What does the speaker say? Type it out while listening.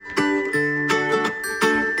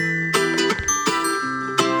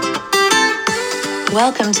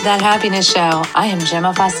Welcome to That Happiness Show. I am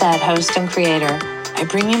Gemma Fawcett, host and creator. I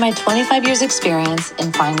bring you my 25 years experience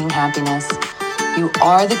in finding happiness. You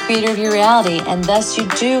are the creator of your reality, and thus you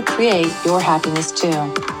do create your happiness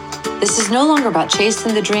too. This is no longer about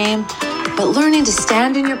chasing the dream, but learning to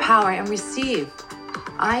stand in your power and receive.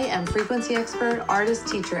 I am frequency expert, artist,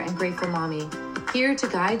 teacher, and grateful mommy, here to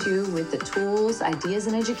guide you with the tools, ideas,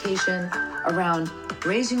 and education around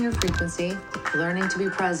raising your frequency, learning to be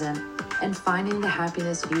present, and finding the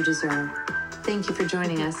happiness you deserve. Thank you for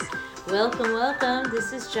joining us. Welcome.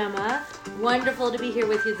 This is Gemma. Wonderful to be here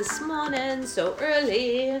with you this morning, so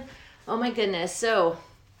early. Oh my goodness.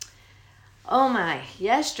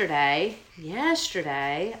 Yesterday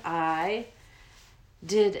I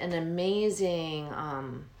did an amazing,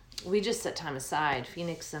 we just set time aside,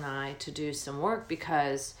 Phoenix and I, to do some work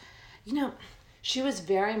because, she was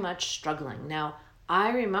very much struggling. Now,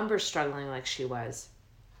 I remember struggling like she was.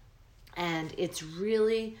 And it's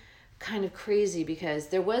really kind of crazy because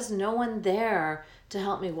there was no one there to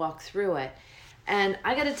help me walk through it. And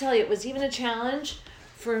I got to tell you, it was even a challenge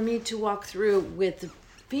for me to walk through with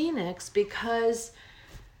Phoenix because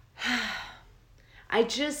I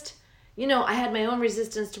just, I had my own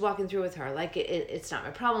resistance to walking through with her. Like it's not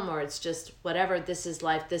my problem, or it's just whatever. This is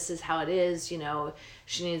life. This is how it is.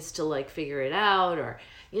 She needs to figure it out, or,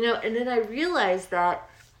 and then I realized that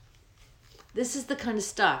this is the kind of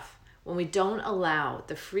stuff when we don't allow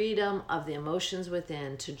the freedom of the emotions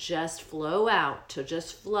within to just flow out, to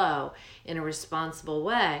just flow in a responsible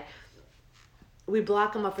way, we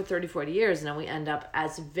block them up for 30, 40 years, and then we end up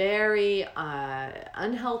as very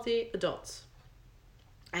unhealthy adults.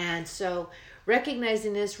 And so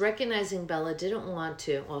recognizing Bella didn't want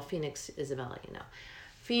to, Phoenix is a Bella,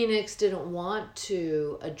 Phoenix didn't want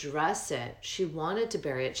to address it. She wanted to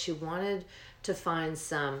bury it. She wanted to find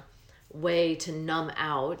some way to numb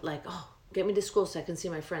out, get me to school so I can see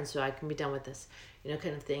my friends so I can be done with this,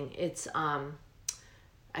 kind of thing. It's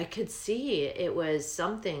I could see it was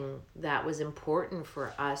something that was important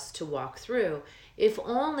for us to walk through, if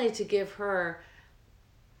only to give her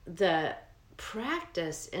the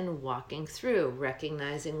practice in walking through,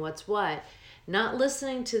 recognizing what's what, not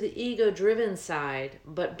listening to the ego-driven side,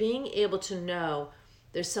 but being able to know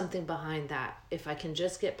there's something behind that. If I can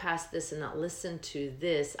just get past this and not listen to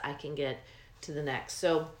this, I can get to the next.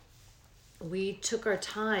 So we took our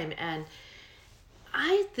time, and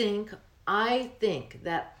I think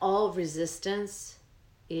that all resistance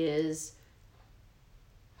is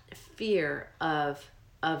fear of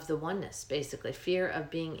the oneness, basically fear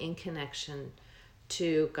of being in connection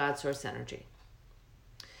to God source energy,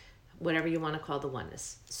 whatever you want to call the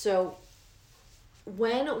oneness. So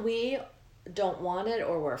when we don't want it,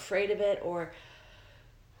 or we're afraid of it, or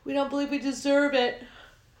we don't believe we deserve it,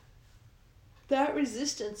 that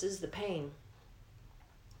resistance is the pain.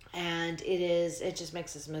 And it just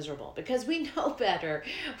makes us miserable because we know better.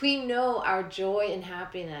 We know our joy and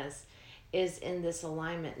happiness is in this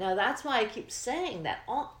alignment. Now, that's why I keep saying that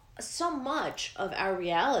so much of our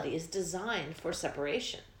reality is designed for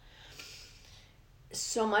separation.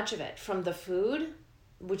 So much of it, from the food,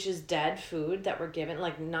 which is dead food that we're given,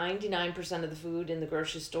 99% of the food in the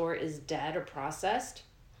grocery store is dead or processed,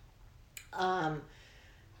 and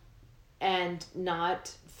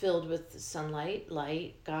not filled with sunlight,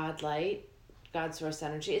 God source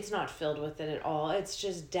energy. It's not filled with it at all. It's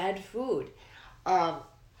just dead food.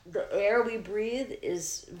 The air we breathe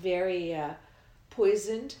is very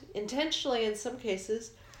poisoned, intentionally in some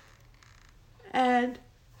cases. And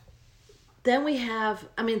then we have,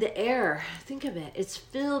 the air, think of it, it's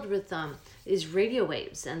filled with these radio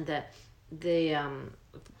waves, and the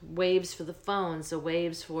waves for the phones, the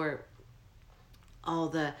waves for all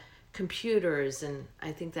the computers, and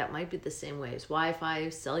I think that might be the same waves, Wi-Fi,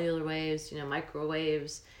 cellular waves,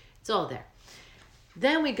 microwaves, it's all there.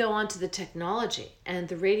 Then we go on to the technology and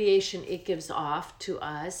the radiation it gives off to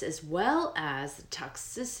us, as well as the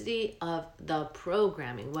toxicity of the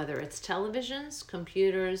programming, whether it's televisions,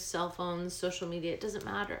 computers, cell phones, social media, it doesn't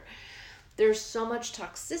matter. There's so much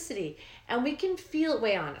toxicity, and we can feel it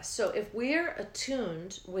weigh on us. So if we're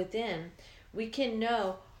attuned within, we can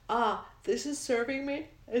know, this is serving me.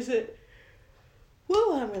 Is it?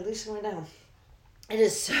 Whoa, I'm releasing right now. It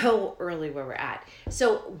is so early where we're at.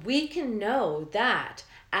 So we can know that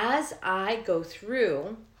as I go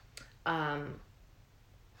through,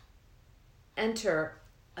 enter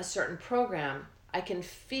a certain program, I can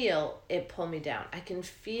feel it pull me down. I can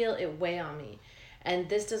feel it weigh on me. And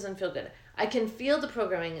this doesn't feel good. I can feel the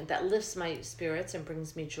programming that lifts my spirits and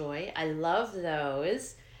brings me joy. I love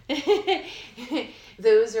those.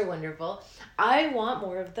 Those are wonderful. I want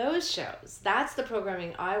more of those shows. That's the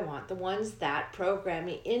programming I want, the ones that program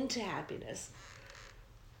me into happiness.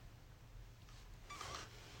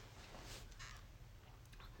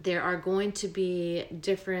 There are going to be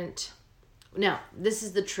different... Now, this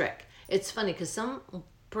is the trick. It's funny because some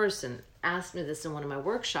person asked me this in one of my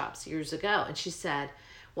workshops years ago, and she said,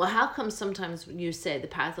 well, how come sometimes you say the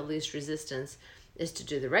path of least resistance is to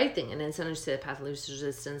do the right thing, and then sometimes you say the path of least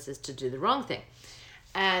resistance is to do the wrong thing?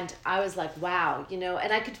 And I was like, wow,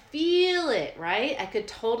 and I could feel it, right? I could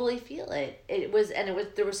totally feel it.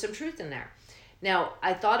 There was some truth in there. Now,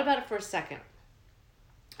 I thought about it for a second,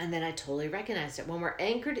 and then I totally recognized it. When we're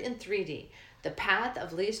anchored in 3D, the path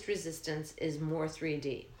of least resistance is more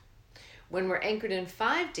 3D. When we're anchored in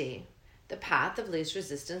 5D, the path of least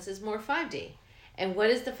resistance is more 5D. And what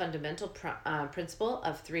is the fundamental principle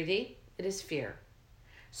of 3D? It is fear.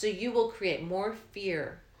 So you will create more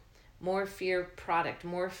fear product,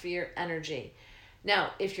 more fear energy.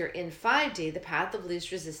 Now, if you're in 5D, the path of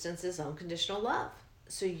least resistance is unconditional love.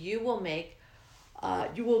 So you will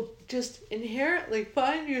you will just inherently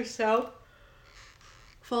find yourself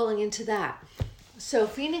falling into that. So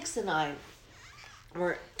Phoenix and I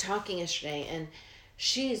were talking yesterday, and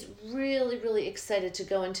she's really, really excited to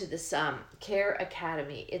go into this Care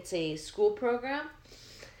Academy. It's a school program,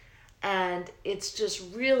 and it's just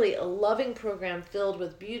really a loving program filled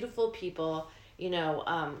with beautiful people,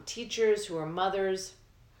 teachers who are mothers,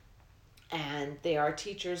 and they are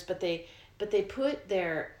teachers, but they put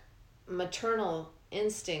their maternal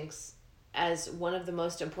instincts as one of the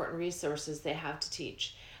most important resources they have to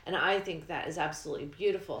teach. And I think that is absolutely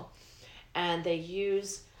beautiful. And they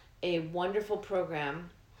use a wonderful program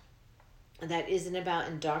that isn't about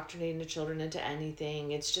indoctrinating the children into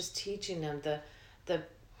anything. It's just teaching them the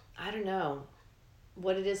I don't know,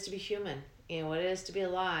 what it is to be human, what it is to be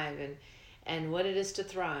alive, and what it is to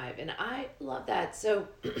thrive. And I love that. So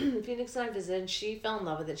Phoenix and I visited, and she fell in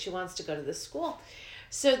love with it. She wants to go to this school.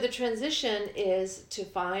 So the transition is to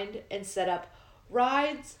find and set up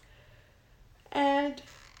rides and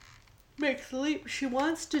make the leap. She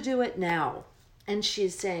wants to do it now. And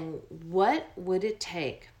she's saying, what would it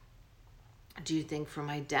take, do you think, for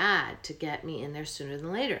my dad to get me in there sooner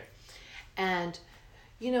than later? And,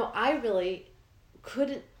 I really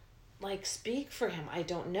couldn't speak for him. I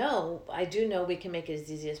don't know. I do know we can make it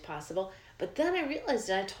as easy as possible. But then I realized,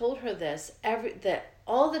 and I told her this, that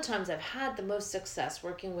all the times I've had the most success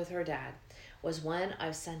working with her dad was when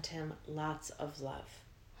I've sent him lots of love.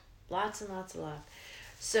 Lots and lots of love.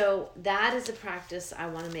 So that is a practice I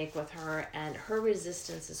want to make with her, and her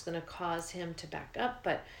resistance is going to cause him to back up.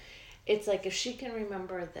 But it's like, if she can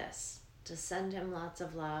remember this, to send him lots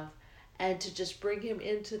of love and to just bring him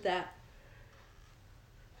into that.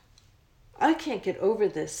 I can't get over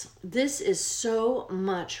this. This is so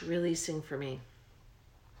much releasing for me.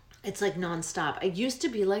 It's like nonstop. I used to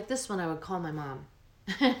be like this when I would call my mom.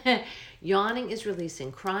 Yawning is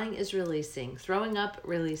releasing, crying is releasing, throwing up,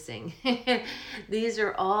 releasing. These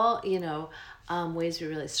are all, ways we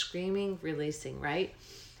release. Screaming, releasing, right?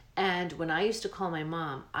 And when I used to call my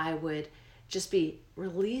mom, I would just be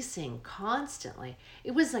releasing constantly.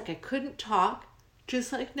 It was like I couldn't talk,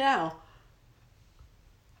 just like now.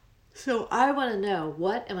 So I want to know,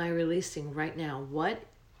 what am I releasing right now? What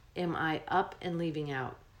am I up and leaving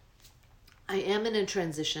out? I am in a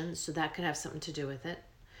transition, so that could have something to do with it.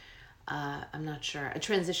 I'm not sure. A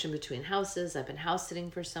transition between houses. I've been house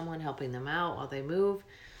sitting for someone, helping them out while they move.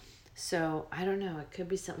 So I don't know. It could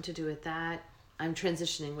be something to do with that. I'm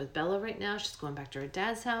transitioning with Bella right now. She's going back to her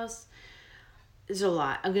dad's house. There's a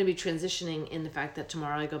lot. I'm going to be transitioning in the fact that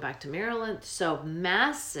tomorrow I go back to Maryland. So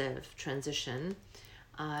massive transition.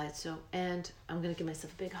 And I'm going to give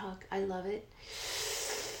myself a big hug. I love it.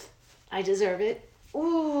 I deserve it.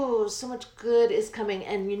 Ooh, so much good is coming.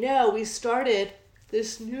 And we started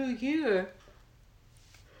this new year.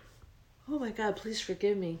 Oh my God, please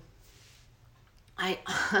forgive me. I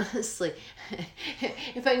honestly,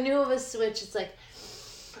 if I knew of a switch, it's like,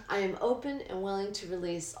 I am open and willing to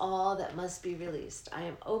release all that must be released. I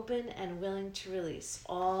am open and willing to release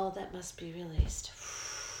all that must be released.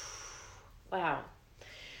 Wow.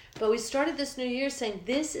 But we started this new year saying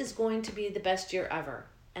this is going to be the best year ever.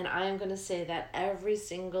 And I am going to say that every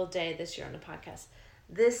single day this year on the podcast.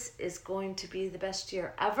 This is going to be the best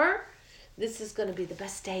year ever. This is going to be the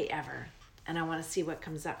best day ever. And I want to see what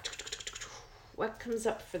comes up. What comes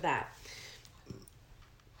up for that.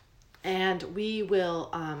 And we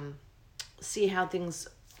will see how things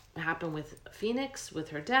happen with Phoenix, with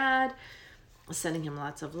her dad, sending him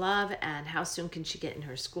lots of love, and how soon can she get in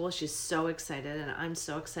her school. She's so excited, and I'm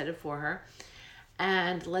so excited for her.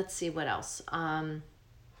 And let's see what else.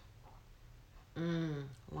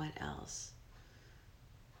 What else?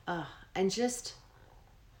 And just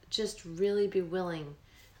really be willing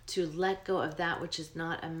to let go of that which is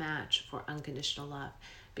not a match for unconditional love.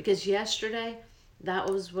 Because yesterday, that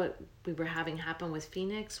was what we were having happen with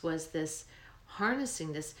Phoenix, was this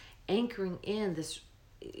harnessing, this anchoring in, this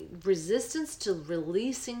resistance to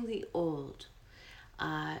releasing the old.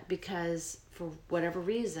 Because for whatever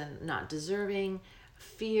reason, not deserving,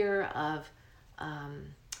 fear of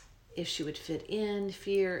if she would fit in,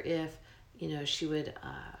 fear if, she would,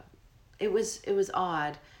 it was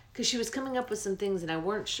odd, because she was coming up with some things and I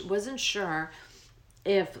wasn't sure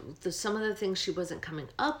if some of the things she wasn't coming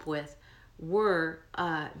up with were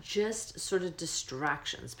just sort of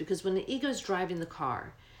distractions. Because when the ego is driving the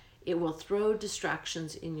car, it will throw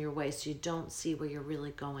distractions in your way so you don't see where you're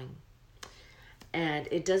really going. And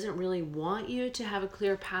it doesn't really want you to have a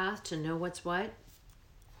clear path to know what's what,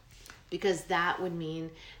 because that would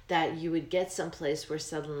mean that you would get someplace where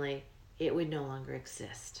suddenly it would no longer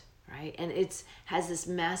exist, right? And it has this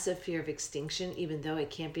massive fear of extinction, even though it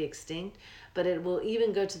can't be extinct, but it will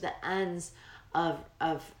even go to the ends of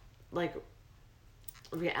like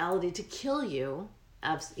reality to kill you.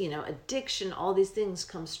 Addiction, all these things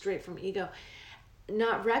come straight from ego.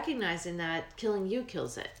 Not recognizing that killing you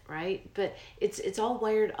kills it, right? But it's all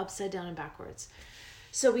wired upside down and backwards.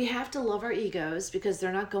 So we have to love our egos because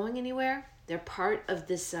they're not going anywhere. They're part of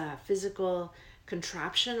this physical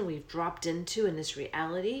contraption we've dropped into in this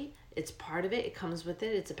reality. It's part of it. It comes with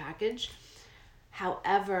it. It's a package.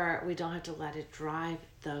 However, we don't have to let it drive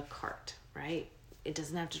the cart, right? It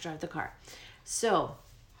doesn't have to drive the car. So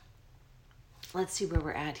let's see where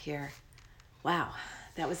we're at here. Wow.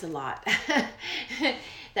 That was a lot.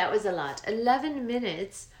 That was a lot. 11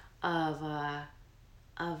 minutes of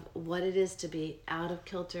what it is to be out of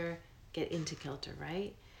kilter, get into kilter,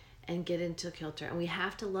 right? And get into kilter. And we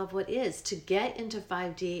have to love what is. To get into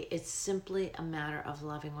 5D, it's simply a matter of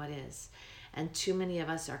loving what is. And too many of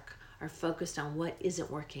us are focused on what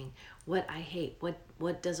isn't working, what I hate,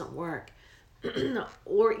 what doesn't work,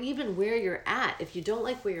 or even where you're at. If you don't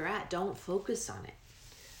like where you're at, don't focus on it.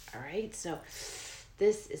 All right? So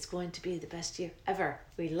this is going to be the best year ever.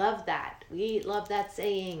 We love that. We love that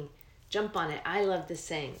saying. Jump on it. I love this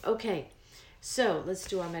saying. Okay, so let's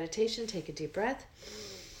do our meditation. Take a deep breath.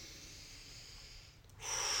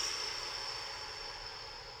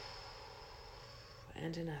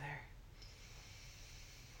 And another.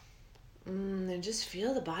 And just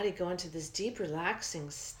feel the body go into this deep, relaxing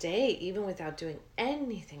state, even without doing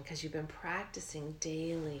anything, because you've been practicing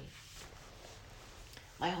daily.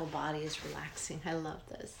 My whole body is relaxing. I love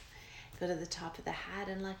this. Go to the top of the hat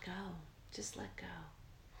and let go. Just let go.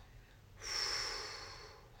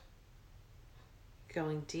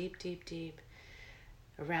 Going deep, deep, deep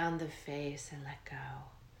around the face and let go.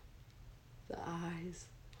 The eyes.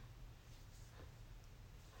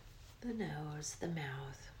 The nose, the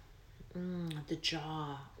mouth. The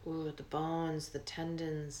jaw. Ooh, the bones, the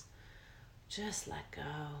tendons. Just let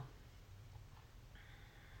go.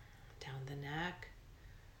 Down the neck.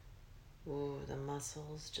 Ooh, the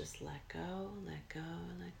muscles, just let go, let go,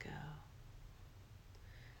 let go.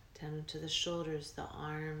 Down to the shoulders, the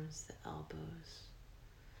arms, the elbows,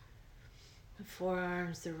 the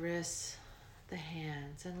forearms, the wrists, the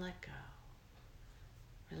hands, and let go.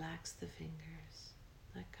 Relax the fingers,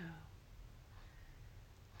 let go.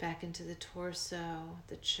 Back into the torso,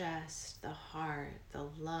 the chest, the heart, the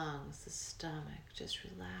lungs, the stomach, just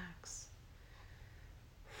relax.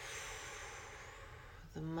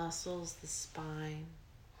 The muscles, the spine.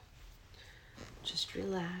 Just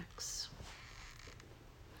relax.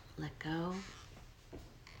 Let go.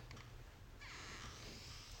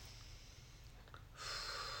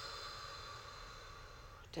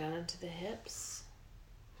 Down into the hips.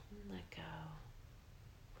 And let go.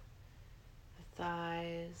 The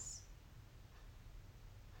thighs.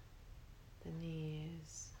 The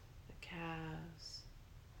knees. The calves.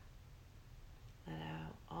 Let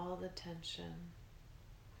out all the tension.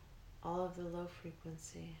 All of the low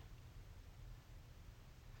frequency.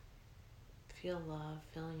 Feel love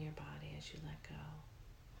filling your body as you let go.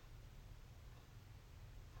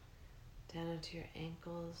 Down into your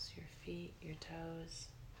ankles, your feet, your toes.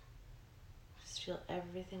 Just feel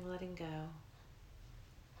everything letting go.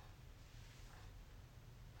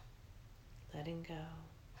 Letting go.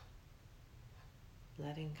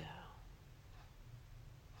 Letting go.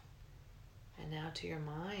 And now to your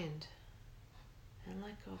mind. And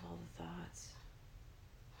let go of all the thoughts.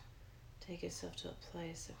 Take yourself to a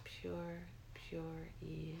place of pure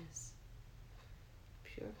ease,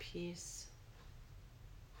 pure peace.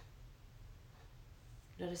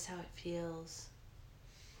 Notice how it feels.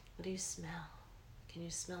 What do you smell? Can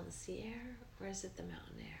you smell the sea air, or is it the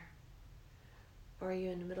mountain air? Or are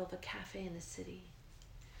you in the middle of a cafe in the city?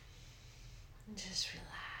 And just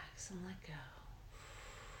relax and let go.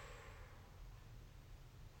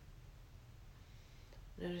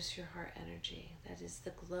 Notice your heart energy. That is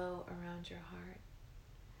the glow around your heart.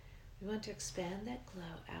 We want to expand that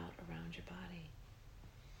glow out around your body.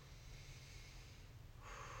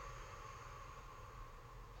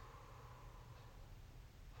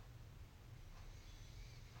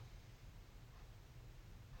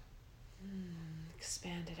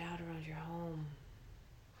 Expand it out around your home,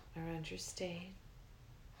 around your state,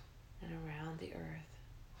 and around the earth.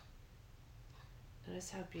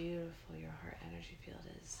 Notice how beautiful your heart energy field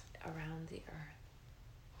is around the earth.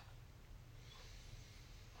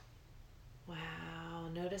 Wow,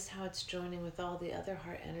 notice how it's joining with all the other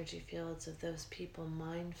heart energy fields of those people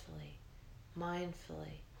mindfully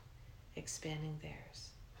expanding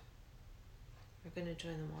theirs. We're going to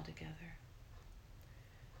join them all together.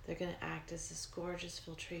 They're going to act as this gorgeous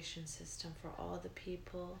filtration system for all the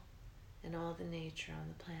people and all the nature on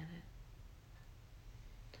the planet,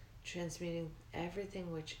 transmuting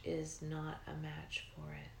everything which is not a match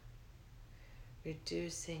for it,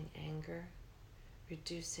 reducing anger,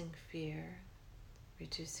 reducing fear,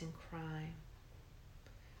 reducing crime,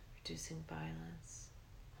 reducing violence.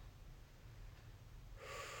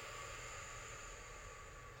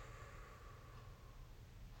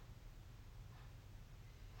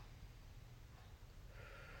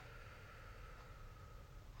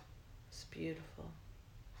 It's beautiful.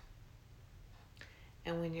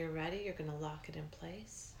 And when you're ready, you're going to lock it in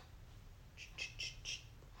place.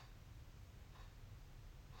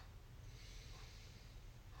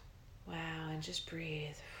 Wow, and just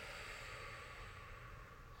breathe.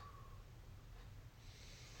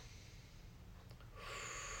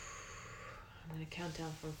 I'm going to count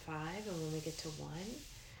down from 5, and when we get to 1,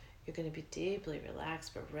 you're going to be deeply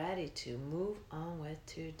relaxed but ready to move on with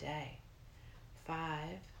today.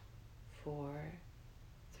 5, 4,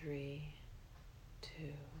 3, 2,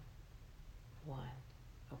 1.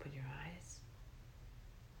 Open your eyes.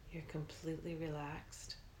 You're completely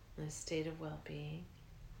relaxed in a state of well-being,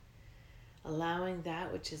 allowing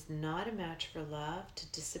that which is not a match for love to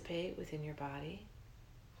dissipate within your body,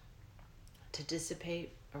 to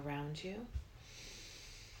dissipate around you.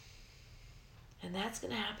 And that's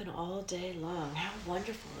going to happen all day long. How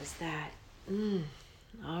wonderful is that?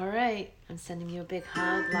 All right. I'm sending you a big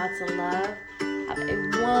hug. Lots of love. Have a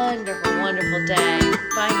wonderful, wonderful day.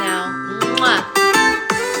 Bye now. Mwah.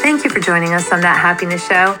 Thank you for joining us on That Happiness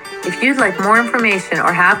Show. If you'd like more information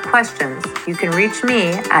or have questions, you can reach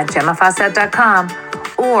me at GemmaFawcett.com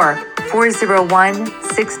or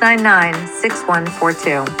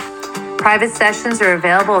 401-699-6142. Private sessions are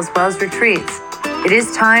available as well as retreats. It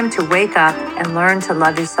is time to wake up and learn to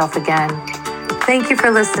love yourself again. Thank you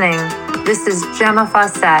for listening. This is Gemma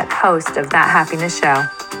Fawcett, host of That Happiness Show.